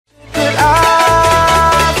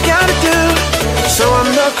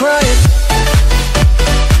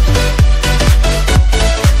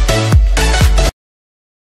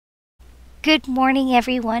Good morning,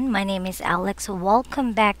 everyone. My name is Alex.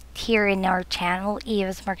 Welcome back here in our channel,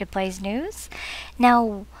 EOS Marketplace News.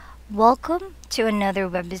 Now, welcome to another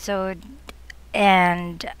webisode,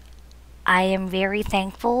 and I am very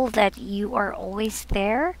thankful that you are always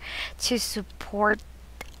there to support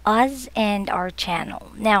us and our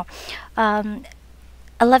channel. Now,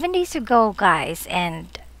 11 days ago, guys, and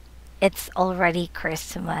it's already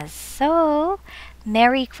Christmas. So,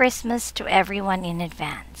 Merry Christmas to everyone in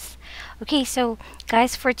advance. Okay, so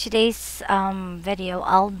guys, for today's video,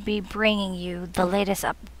 I'll be bringing you the latest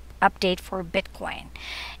update for Bitcoin.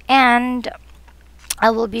 And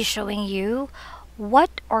I will be showing you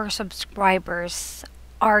what our subscribers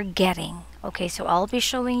are getting. Okay, so I'll be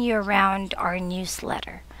showing you around our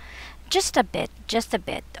newsletter. Just a bit.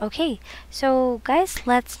 Okay, so guys,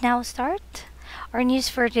 let's now start. Our news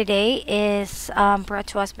for today is brought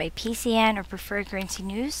to us by PCN, or Preferred Currency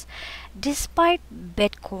News. Despite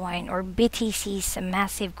Bitcoin or BTC's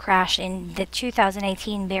massive crash in the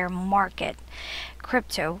 2018 bear market,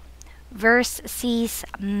 crypto sees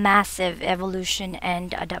massive evolution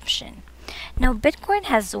and adoption. Now, Bitcoin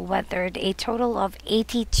has weathered a total of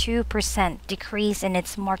 82% decrease in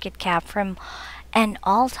its market cap from an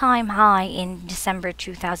all-time high in December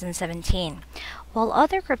 2017, while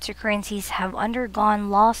other cryptocurrencies have undergone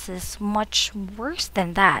losses much worse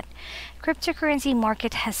than that. Cryptocurrency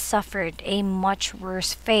market has suffered a much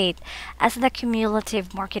worse fate as the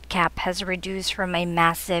cumulative market cap has reduced from a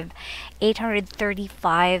massive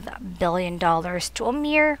 $835 billion to a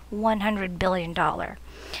mere $100 billion.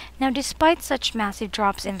 Now, despite such massive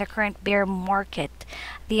drops in the current bear market,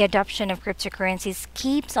 the adoption of cryptocurrencies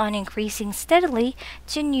keeps on increasing steadily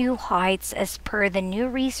to new heights as per the new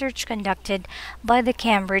research conducted by the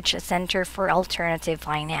Cambridge Center for Alternative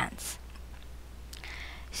Finance.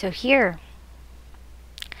 So here,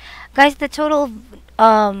 guys, the total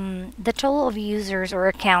of users or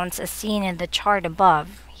accounts as seen in the chart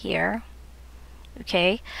above here,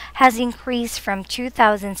 okay, has increased from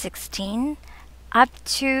 2016 up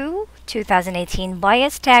to 2018 by a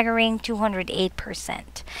staggering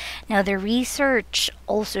 208%. Now, the research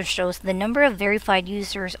also shows the number of verified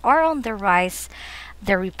users are on the rise,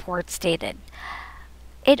 the report stated.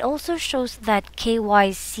 It also shows that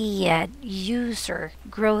KYC user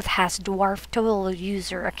growth has dwarfed total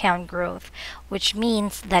user account growth, which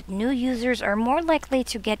means that new users are more likely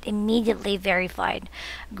to get immediately verified.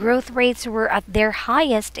 Growth rates were at their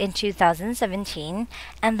highest in 2017,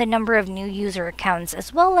 and the number of new user accounts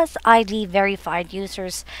as well as ID verified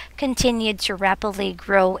users continued to rapidly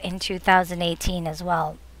grow in 2018 as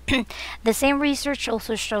well. The same research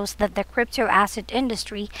also shows that the crypto asset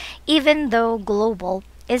industry, even though global,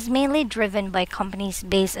 is mainly driven by companies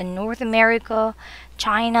based in North America,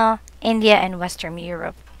 China, India, and Western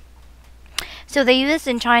Europe. So the US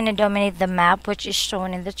and China dominate the map, which is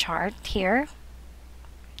shown in the chart here.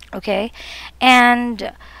 Okay,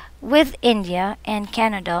 and with India and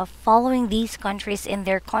Canada following these countries in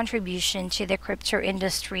their contribution to the crypto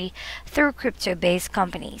industry through crypto-based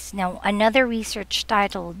companies. Now, another research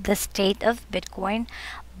titled "The State of Bitcoin"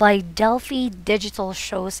 by Delphi Digital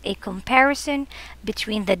shows a comparison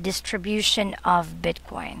between the distribution of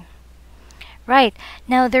Bitcoin. Right,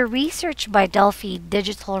 now the research by Delphi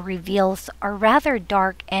Digital reveals a rather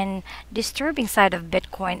dark and disturbing side of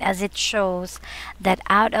Bitcoin, as it shows that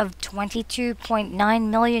out of 22.9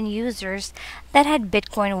 million users that had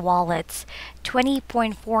Bitcoin wallets,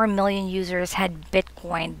 20.4 million users had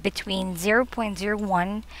Bitcoin between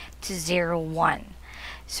 0.01 to 0.1.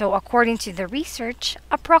 So according to the research,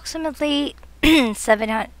 approximately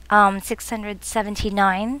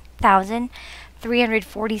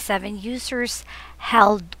 679,347 users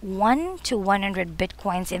held 1 to 100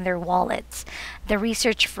 Bitcoins in their wallets. The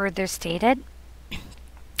research further stated,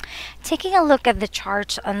 taking a look at the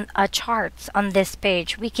charts on this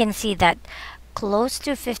page, we can see that close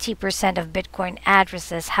to 50% of Bitcoin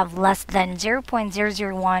addresses have less than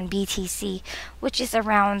 0.001 BTC, which is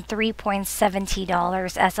around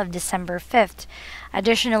 $3.70 as of December 5th.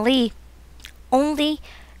 Additionally, only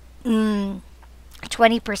 20%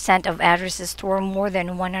 of addresses store more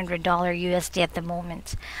than $100 USD at the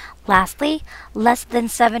moment. Lastly, less than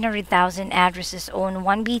 700,000 addresses own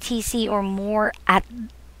 1 BTC or more at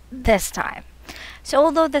this time. So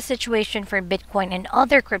although the situation for Bitcoin and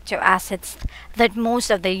other crypto assets that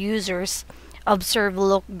most of the users observe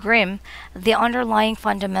look grim, the underlying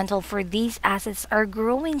fundamental for these assets are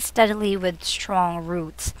growing steadily with strong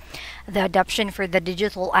roots. The adoption for the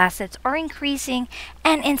digital assets are increasing,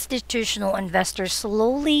 and institutional investors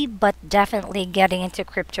slowly but definitely getting into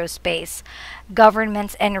crypto space.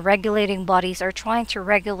 Governments and regulating bodies are trying to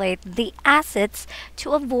regulate the assets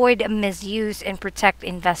to avoid misuse and protect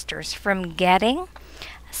investors from getting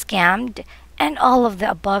scammed, and all of the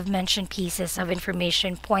above mentioned pieces of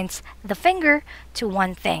information points the finger to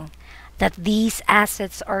one thing, that these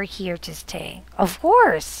assets are here to stay. Of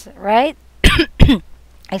course, right?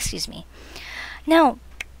 Excuse me. Now,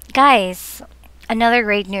 guys, another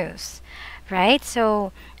great news, right?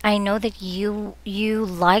 So I know that you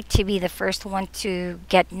like to be the first one to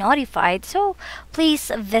get notified. So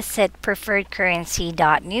please visit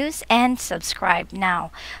preferredcurrency.news and subscribe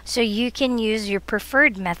now. So you can use your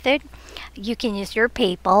preferred method. You can use your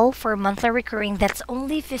PayPal for monthly recurring. That's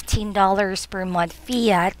only $15 per month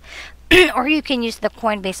fiat. Or you can use the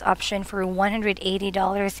Coinbase option for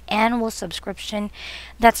 $180 annual subscription.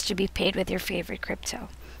 That's to be paid with your favorite crypto.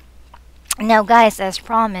 Now, guys, as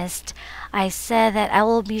promised, I said that I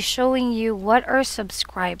will be showing you what our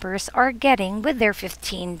subscribers are getting with their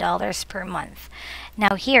 $15 per month.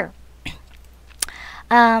 Now, here,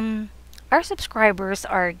 our subscribers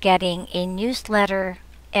are getting a newsletter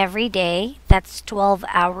every day. That's 12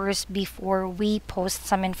 hours before we post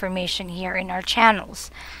some information here in our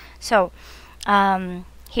channels. So,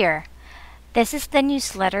 here, this is the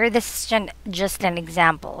newsletter. This is just an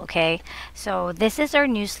example, okay? So, this is our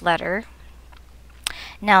newsletter.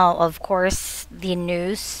 Now, of course, the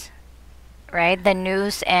news, right? The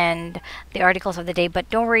news and the articles of the day.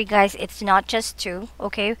 But don't worry, guys, it's not just two,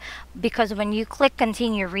 okay? Because when you click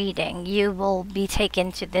continue reading, you will be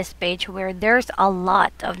taken to this page where there's a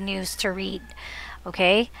lot of news to read,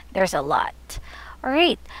 okay? There's a lot. All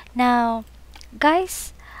right. Now,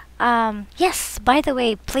 guys, yes, by the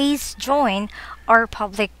way, please join our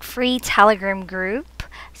public free Telegram group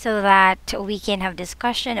so that we can have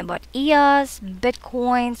discussion about EOS,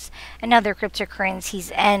 Bitcoins, and other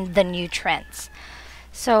cryptocurrencies and the new trends.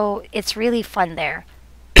 So it's really fun there.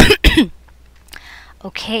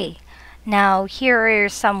 Okay, now here are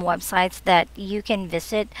some websites that you can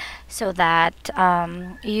visit so that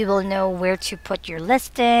you will know where to put your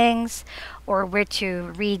listings, or where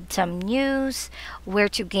to read some news, where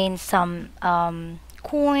to gain some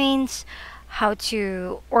coins, how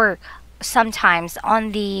to, or sometimes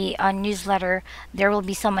on the newsletter there will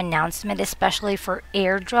be some announcement, especially for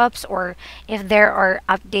airdrops, or if there are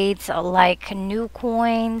updates like new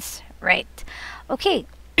coins, right? Okay.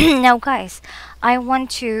 Now, guys, I want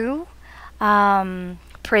to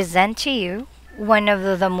present to you one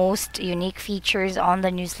of the most unique features on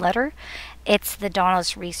the newsletter. It's the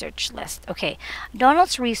Donald's research list. Okay,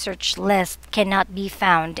 Donald's research list cannot be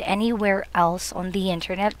found anywhere else on the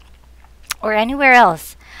internet or anywhere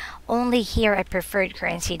else, only here at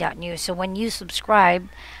preferredcurrency.news. So when you subscribe,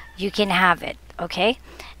 you can have it. Okay,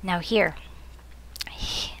 now here,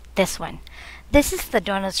 this one. This is the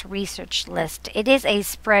Donald's research list. It is a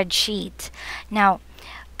spreadsheet. Now,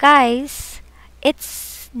 guys,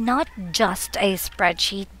 it's not just a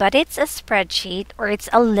spreadsheet, but it's a spreadsheet, or it's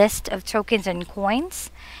a list of tokens and coins.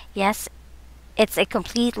 Yes, it's a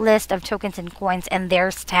complete list of tokens and coins and their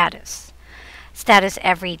status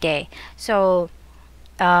every day. So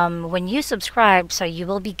when you subscribe, so you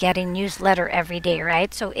will be getting newsletter every day,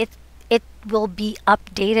 right? So it will be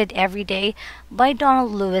updated every day by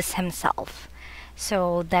Donald Lewis himself.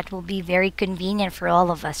 So that will be very convenient for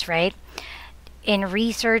all of us, right? In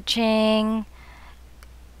researching,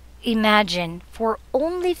 imagine for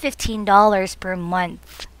only $15 per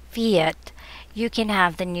month fiat, you can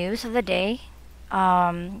have the news of the day.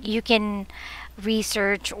 You can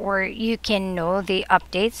research, or you can know the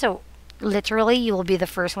updates. So literally, you will be the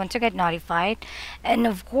first one to get notified. And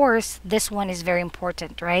of course, this one is very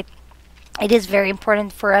important, right? It is very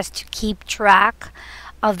important for us to keep track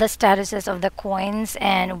of the statuses of the coins,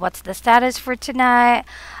 and what's the status for tonight,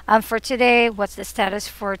 for today, what's the status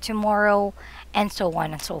for tomorrow, and so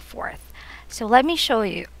on and so forth. So let me show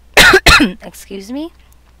you. Excuse me.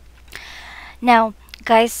 Now,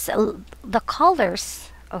 guys, the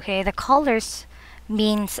colors, okay, the colors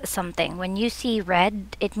means something. When you see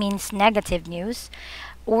red, it means negative news.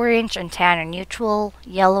 Orange and tan are neutral,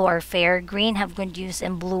 yellow are fair, green have good news,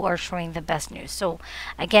 and blue are showing the best news. So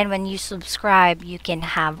again, when you subscribe, you can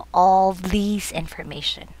have all these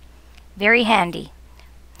information. Very handy.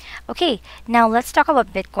 Okay, now let's talk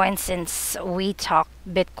about Bitcoin, since we talked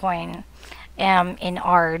Bitcoin in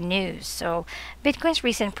our news. So Bitcoin's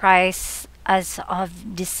recent price as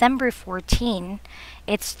of December 14,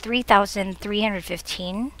 it's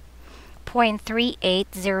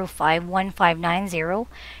 3,315.38051590.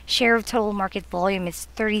 Share of total market volume is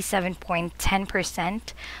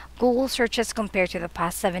 37.10%. Google searches compared to the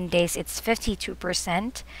past 7 days, it's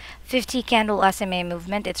 52%. 50 candle SMA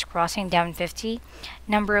movement, it's crossing down 50.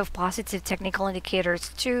 Number of positive technical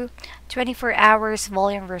indicators 2. 24 hours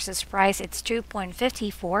volume versus price, it's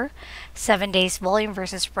 2.54. 7 days volume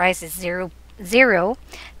versus price is 0.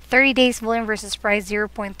 30 days volume versus price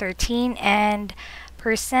 0.13, and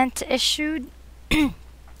percent issued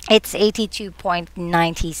it's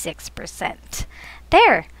 82.96%.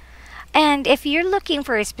 There. And if you're looking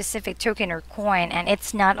for a specific token or coin and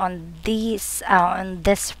it's not on this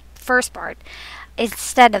first part,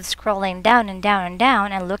 instead of scrolling down and down and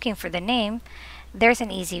down and looking for the name, there's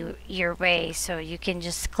an easier way. So you can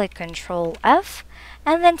just click Control F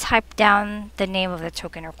and then type down the name of the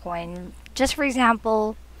token or coin. Just for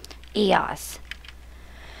example, EOS.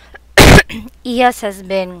 EOS has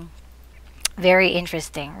been very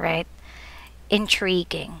interesting, right?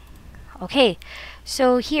 Intriguing. Okay,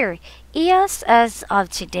 so here, EOS as of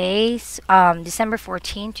today's December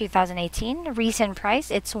 14, 2018, recent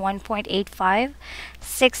price, it's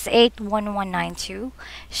 1.85681192.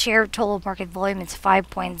 Share of total market volume is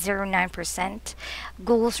 5.09%.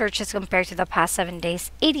 Google searches compared to the past 7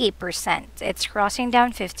 days, 88%. It's crossing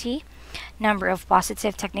down 50. Number of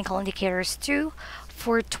positive technical indicators 2.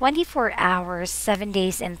 For 24 hours, 7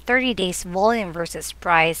 days, and 30 days volume versus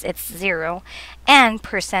price, it's 0. And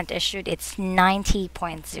percent issued, it's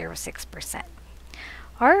 90.06%.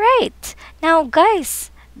 Alright, now guys,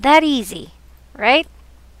 that easy, right?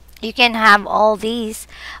 You can have all these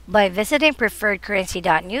by visiting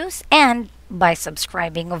preferredcurrency.news and by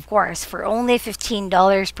subscribing, of course. For only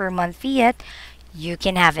 $15 per month fiat, you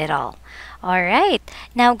can have it all. Alright,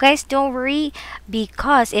 now guys, don't worry,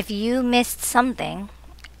 because if you missed something,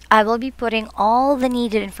 I will be putting all the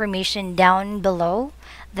needed information down below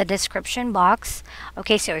the description box.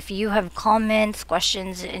 Okay, so if you have comments,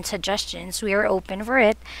 questions, and suggestions, we are open for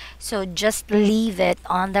it. So just leave it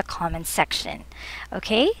on the comment section.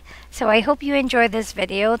 Okay, so I hope you enjoyed this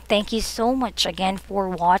video. Thank you so much again for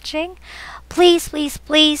watching. Please, please,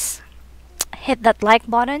 please hit that like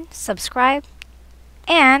button, subscribe,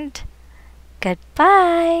 and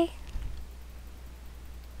goodbye.